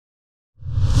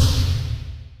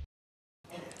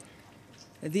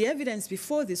The evidence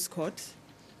before this court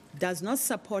does not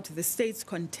support the state's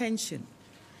contention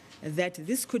that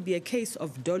this could be a case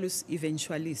of dolus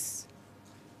eventualis.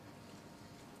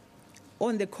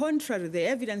 On the contrary, the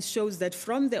evidence shows that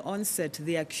from the onset,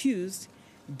 the accused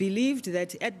believed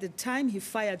that at the time he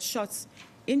fired shots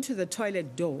into the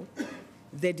toilet door,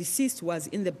 the deceased was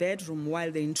in the bedroom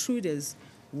while the intruders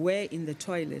were in the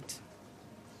toilet.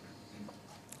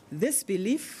 This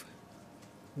belief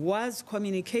was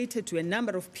communicated to a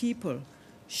number of people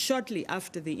shortly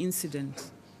after the incident.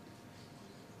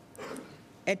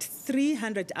 At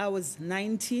 300 hours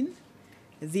 19,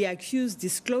 the accused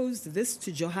disclosed this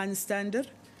to Johann Stander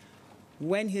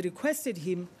when he requested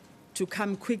him to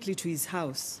come quickly to his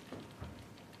house.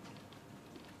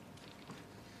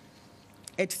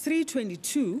 At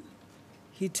 3:22,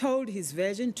 he told his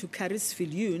version to Caris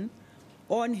Viljoen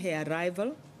on her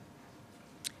arrival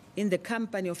in the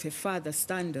company of her father,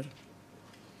 Stander.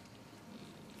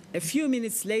 A few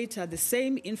minutes later, the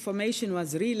same information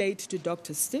was relayed to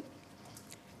Dr. Stipp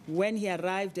when he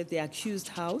arrived at the accused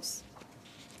house.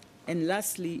 And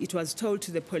lastly, it was told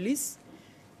to the police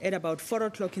at about 4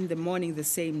 o'clock in the morning the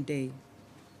same day.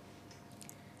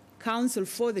 Counsel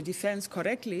for the defense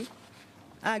correctly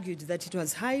argued that it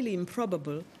was highly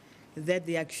improbable that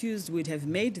the accused would have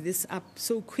made this up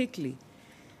so quickly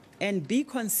and be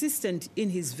consistent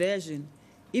in his version,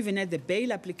 even at the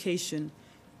bail application,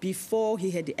 before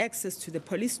he had access to the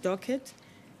police docket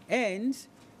and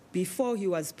before he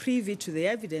was privy to the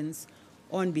evidence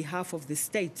on behalf of the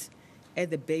state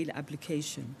at the bail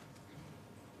application.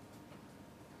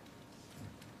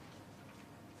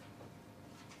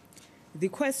 The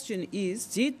question is,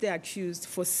 did the accused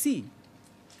foresee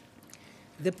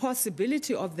the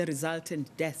possibility of the resultant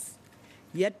death,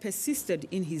 yet persisted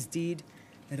in his deed,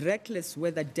 reckless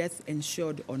whether death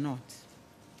ensured or not?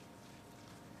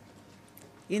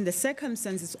 In the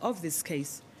circumstances of this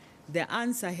case, the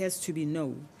answer has to be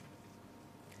no.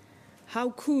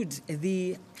 How could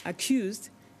the accused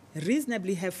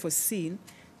reasonably have foreseen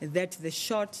that the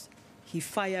shot he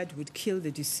fired would kill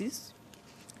the deceased?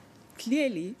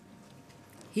 Clearly,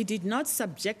 he did not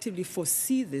subjectively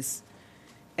foresee this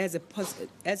as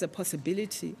a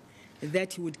possibility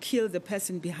that he would kill the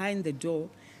person behind the door,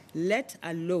 let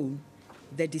alone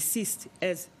the deceased,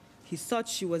 as he thought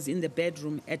she was in the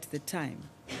bedroom at the time.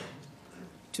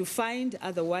 To find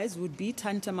otherwise would be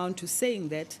tantamount to saying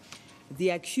that the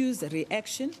accused's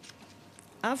reaction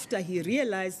after he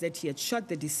realized that he had shot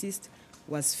the deceased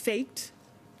was faked,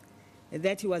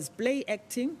 that he was play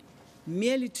acting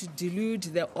merely to delude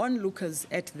the onlookers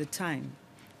at the time.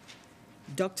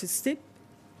 Dr. Stipp,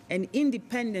 an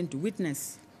independent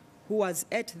witness who was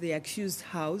at the accused's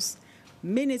house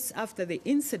minutes after the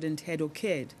incident had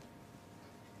occurred,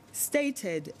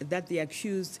 stated that the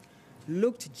accused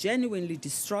looked genuinely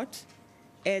distraught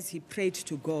as he prayed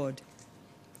to God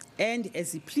and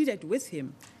as he pleaded with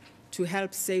him to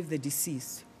help save the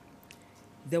deceased.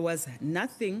 There was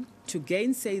nothing to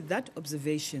gainsay that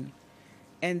observation,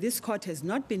 and this court has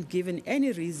not been given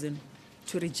any reason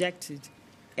to reject it,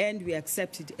 and we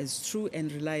accept it as true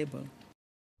and reliable.